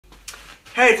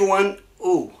Hey everyone.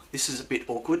 Oh, this is a bit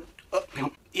awkward. Oh, hang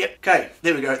on. Yep, okay,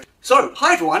 there we go. So,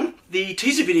 hi everyone. The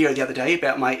teaser video the other day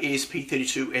about my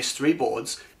ESP32-S3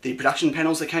 boards, the production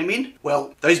panels that came in,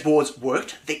 well, those boards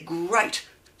worked. They're great.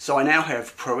 So I now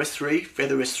have Pro S3,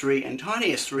 Feather S3 and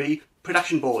Tiny S3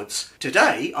 production boards.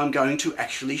 Today, I'm going to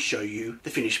actually show you the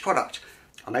finished product.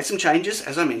 I made some changes,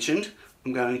 as I mentioned.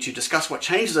 I'm going to discuss what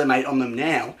changes I made on them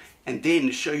now, and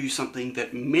then show you something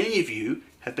that many of you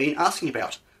have been asking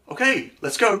about. Okay,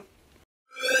 let's go.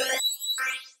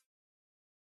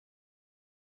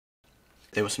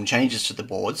 There were some changes to the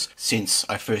boards since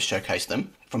I first showcased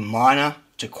them, from minor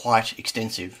to quite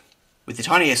extensive. With the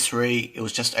Tiny S3, it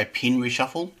was just a pin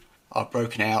reshuffle. I've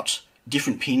broken out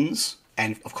different pins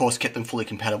and of course kept them fully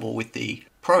compatible with the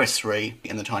Pro S3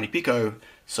 and the Tiny Pico,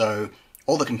 so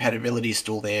all the compatibility is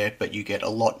still there, but you get a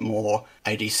lot more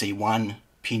ADC1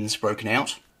 pins broken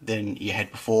out than you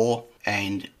had before,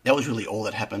 and that was really all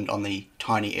that happened on the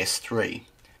Tiny S3.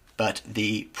 But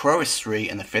the Pro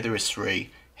S3 and the Feather S3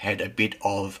 had a bit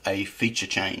of a feature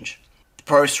change. The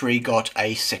Pro S3 got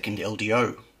a second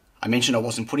LDO. I mentioned I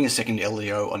wasn't putting a second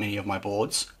LDO on any of my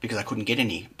boards because I couldn't get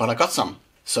any, but I got some.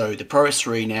 So the Pro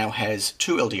S3 now has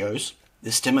two LDOs.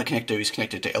 The stemmer connector is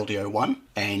connected to LDO 1,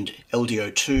 and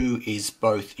LDO 2 is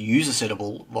both user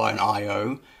settable via an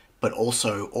I/O, but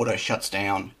also auto shuts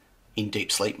down in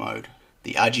deep sleep mode.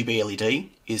 The RGB LED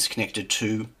is connected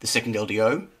to the second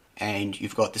LDO, and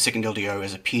you've got the second LDO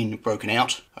as a pin broken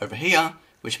out over here,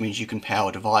 which means you can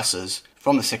power devices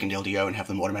from the second LDO and have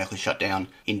them automatically shut down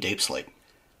in deep sleep.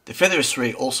 The Feather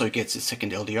S3 also gets its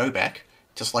second LDO back,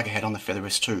 just like I had on the Feather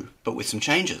S2, but with some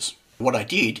changes. What I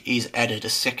did is added a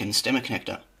second stemmer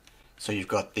connector. So you've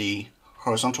got the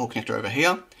horizontal connector over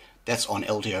here, that's on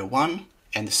LDO 1,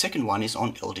 and the second one is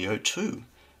on LDO 2.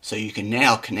 So you can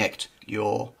now connect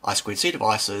your I2C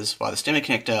devices via the stemmer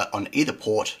connector on either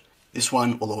port. This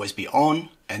one will always be on,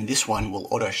 and this one will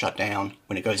auto shut down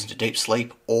when it goes into deep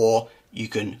sleep, or you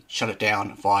can shut it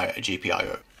down via a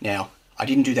GPIO. Now, I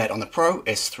didn't do that on the Pro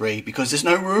S3 because there's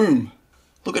no room.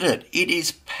 Look at it, it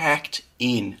is packed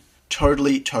in.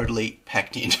 Totally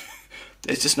packed in.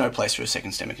 There's just no place for a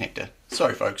second stemmer connector.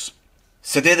 Sorry folks.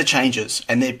 So they're the changes,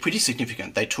 and they're pretty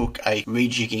significant. They took a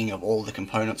rejigging of all the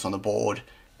components on the board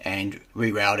and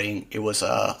rerouting. It was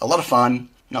a lot of fun,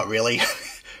 not really,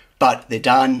 but they're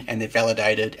done and they're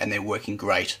validated and they're working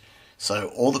great.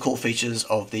 So all the cool features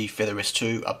of the Feather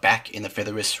S2 are back in the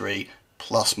Feather S3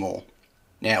 plus more.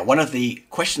 Now, one of the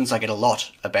questions I get a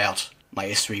lot about my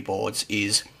S3 boards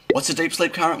is, what's the deep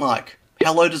sleep current like?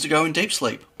 How low does it go in deep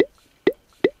sleep?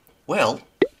 Well,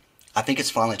 I think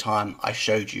it's finally time I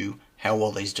showed you how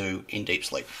well these do in deep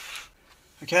sleep.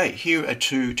 Okay, here are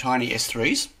two Tiny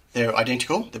S3s. They're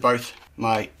identical. They're both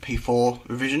my P4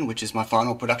 revision, which is my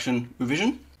final production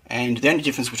revision. And the only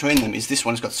difference between them is this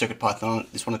one's got CircuitPython on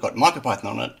it, this one has got MicroPython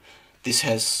on it. This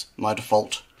has my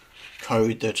default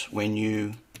code that when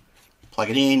you plug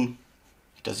it in,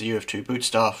 it does the UF2 boot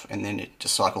stuff, and then it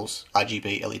just cycles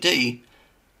RGB LED,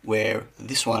 where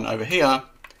this one over here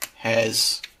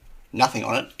has nothing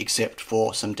on it except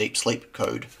for some deep sleep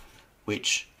code,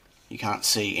 which you can't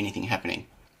see anything happening.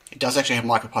 It does actually have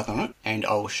MicroPython on it, and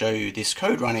I will show you this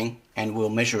code running, and we'll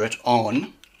measure it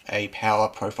on a Power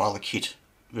Profiler Kit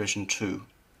version 2.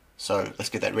 So let's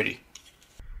get that ready.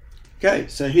 Okay,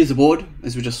 so here's the board,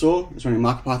 as we just saw. It's running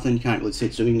MicroPython. You can't really see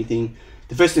it's doing anything.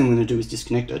 The first thing I'm going to do is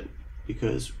disconnect it,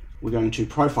 because we're going to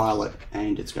profile it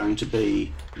and it's going to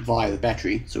be via the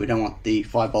battery, so we don't want the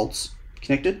 5 volts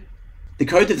connected. The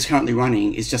code that is currently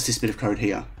running is just this bit of code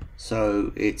here.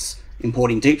 So it's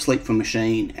importing deep sleep from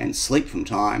machine and sleep from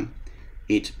time.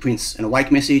 It prints an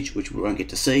awake message, which we won't get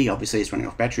to see. Obviously it's running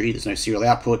off battery, there's no serial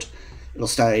output. It'll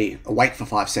stay awake for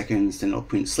 5 seconds, then it'll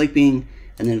print sleeping,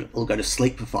 and then it'll go to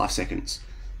sleep for 5 seconds.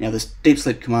 Now this deep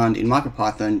sleep command in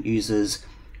MicroPython uses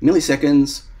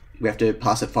milliseconds. We have to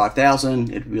pass it 5,000.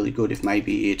 It'd be really good if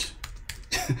maybe it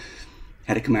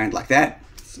had a command like that.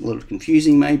 It's a little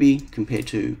confusing maybe compared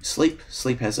to sleep.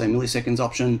 Sleep has a milliseconds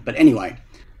option, but anyway.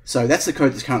 So that's the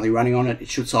code that's currently running on it. It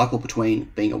should cycle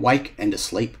between being awake and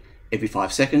asleep every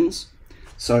 5 seconds.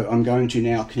 So I'm going to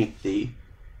now connect the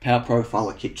Power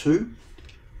Profiler Kit 2.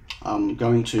 I'm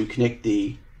going to connect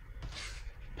the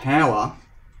power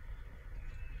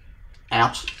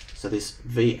out, so this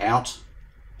V out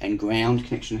and ground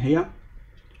connection here.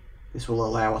 This will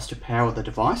allow us to power the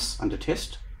device under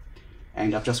test,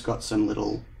 and I've just got some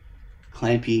little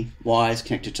clampy wires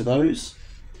connected to those,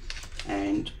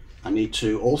 and I need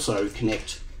to also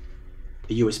connect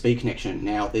a USB connection.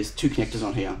 Now there's two connectors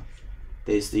on here.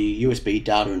 There's the USB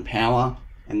data and power,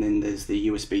 and then there's the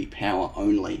USB power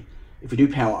only. If we do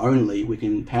power only, we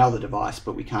can power the device,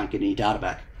 but we can't get any data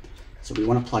back. So we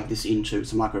want to plug this into,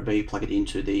 it's a micro B, plug it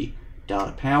into the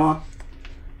data power.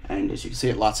 And as you can see,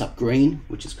 it lights up green,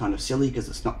 which is kind of silly because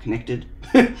it's not connected.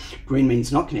 Green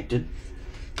means not connected.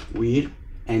 Weird.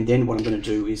 And then what I'm going to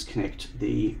do is connect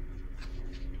the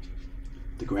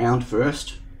ground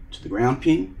first to the ground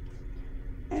pin,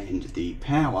 and the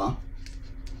power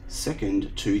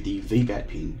second to the VBAT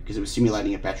pin, because it was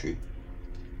simulating a battery.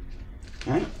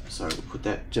 Okay, so we'll put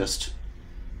that just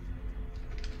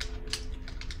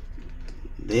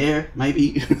there,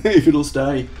 maybe, if it'll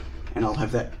stay, and I'll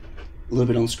have that a little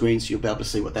bit on screen so you'll be able to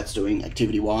see what that's doing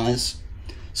activity-wise.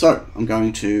 So I'm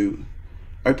going to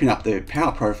open up the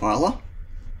power profiler.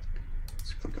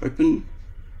 Let's click open,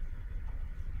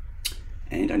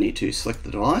 and I need to select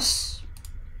the device,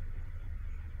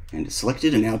 and it's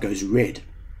selected, and now it goes red.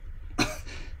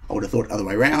 I would have thought other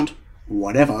way around,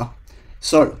 whatever.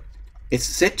 So it's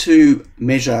set to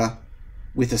measure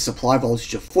with a supply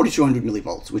voltage of 4200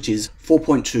 millivolts, which is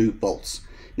 4.2 volts.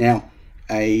 Now,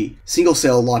 a single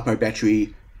cell LiPo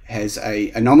battery has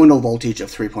a nominal voltage of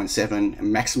 3.7, a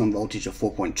maximum voltage of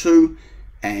 4.2,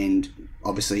 and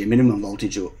obviously a minimum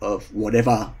voltage of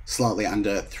whatever, slightly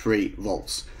under 3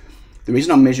 volts. The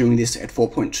reason I'm measuring this at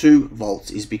 4.2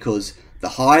 volts is because the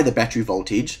higher the battery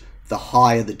voltage, the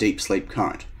higher the deep sleep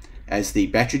current. As the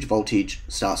battery voltage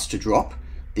starts to drop,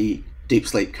 the deep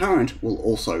sleep current will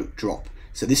also drop.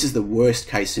 So this is the worst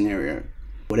case scenario.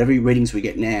 Whatever readings we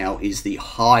get now is the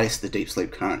highest the deep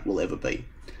sleep current will ever be.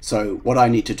 So what I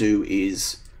need to do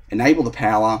is enable the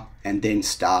power and then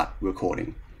start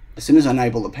recording. As soon as I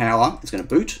enable the power, it's going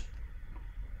to boot.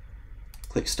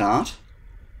 Click start,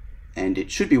 and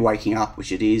it should be waking up,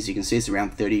 which it is. You can see it's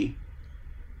around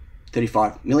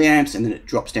 35 milliamps, and then it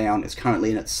drops down. It's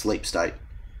currently in its sleep state.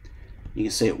 You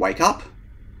can see it wake up.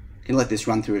 You can let this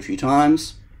run through a few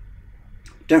times.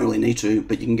 Don't really need to,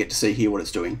 but you can get to see here what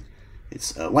it's doing.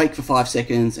 It's awake for 5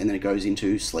 seconds, and then it goes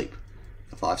into sleep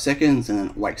for 5 seconds, and then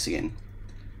it wakes again.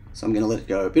 So I'm going to let it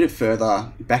go a bit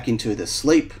further back into the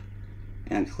sleep,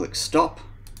 and click stop,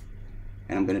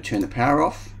 and I'm going to turn the power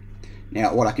off.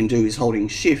 Now what I can do is, holding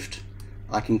shift,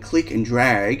 I can click and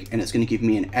drag, and it's going to give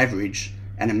me an average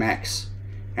and a max.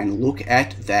 And look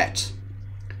at that.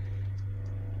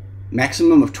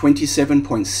 Maximum of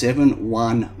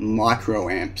 27.71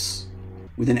 microamps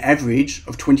with an average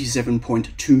of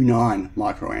 27.29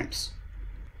 microamps.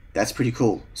 That's pretty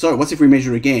cool. So what's if we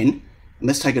measure again, and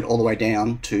let's take it all the way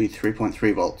down to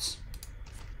 3.3 volts.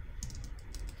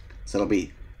 So that'll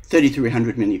be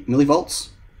 3300 millivolts.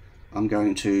 I'm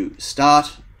going to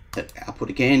start at output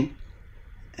again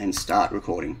and start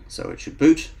recording. So it should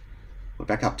boot. We're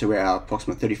back up to our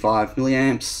approximate 35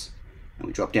 milliamps, and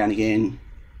we drop down again.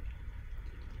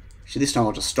 So this time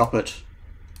I'll just stop it,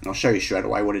 and I'll show you straight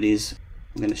away what it is.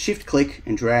 I'm going to shift click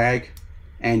and drag,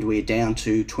 and we're down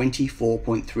to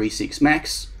 24.36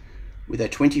 max with a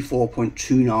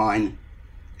 24.29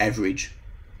 average.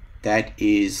 That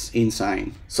is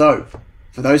insane. So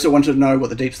for those that wanted to know what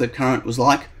the deep sleep current was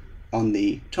like on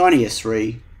the Tiny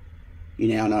S3, you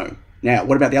now know. Now,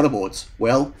 what about the other boards?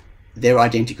 Well, they're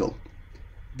identical.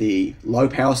 The low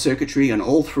power circuitry on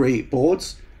all 3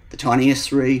 boards, the Tiny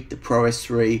S3, the Pro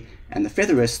S3, and the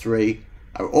Feather S3,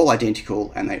 are all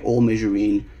identical, and they all measure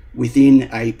in within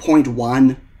a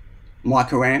 0.1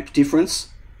 microamp difference,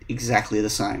 exactly the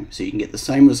same. So you can get the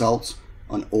same results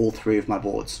on all 3 of my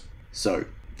boards. So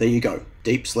there you go,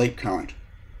 deep sleep current.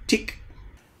 Tick.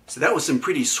 So that was some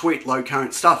pretty sweet low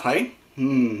current stuff, hey?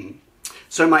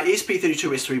 So my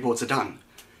ESP32-S3 boards are done.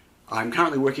 I'm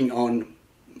currently working on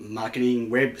marketing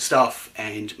web stuff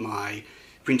and my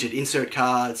printed insert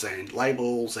cards and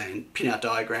labels and pinout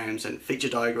diagrams and feature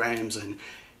diagrams and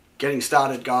getting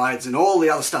started guides and all the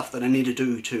other stuff that I need to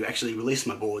do to actually release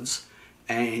my boards.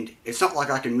 And it's not like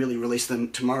I can really release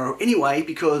them tomorrow anyway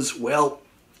because, well,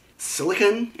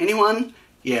 silicon, anyone?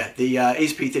 Yeah, the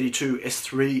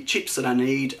ESP32-S3 chips that I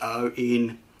need are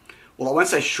in, well, I won't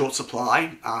say short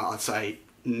supply, I'd say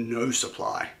no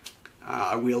supply.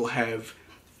 I will have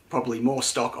probably more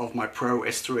stock of my Pro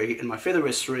S3 and my Feather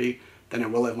S3 than I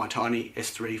will have my Tiny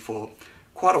S3 for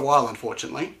quite a while,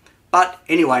 unfortunately. But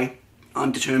anyway,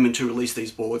 I'm determined to release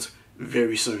these boards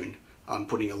very soon. I'm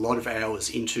putting a lot of hours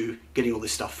into getting all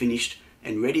this stuff finished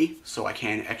and ready so I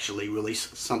can actually release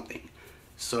something.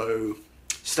 So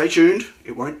stay tuned,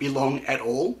 it won't be long at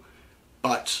all.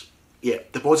 But yeah,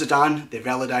 the boards are done, they're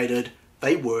validated,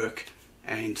 they work,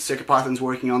 and CircuitPython's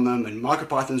working on them and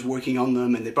MicroPython's working on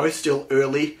them, and they're both still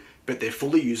early, but they're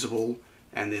fully usable.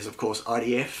 And there's of course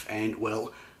IDF, and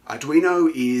well, Arduino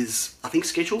is I think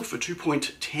scheduled for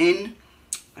 2.10.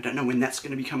 I don't know when that's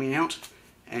going to be coming out.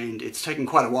 and it's taken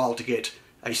quite a while to get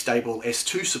a stable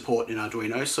S2 support in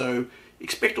Arduino, so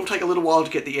expect it'll take a little while to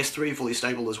get the S3 fully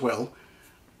stable as well.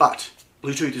 But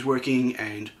Bluetooth is working,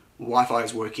 and Wi-Fi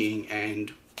is working,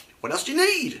 and what else do you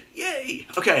need? Yay!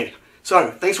 Okay,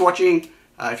 so thanks for watching.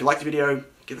 If you liked the video,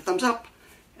 give it a thumbs up,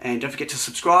 and don't forget to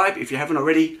subscribe if you haven't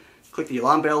already. Click the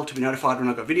alarm bell to be notified when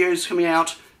I've got videos coming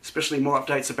out, especially more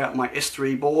updates about my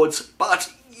S3 boards. But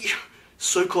yeah,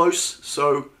 so close,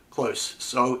 so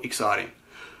exciting.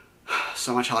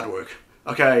 So much hard work.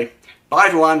 Okay, bye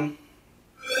everyone.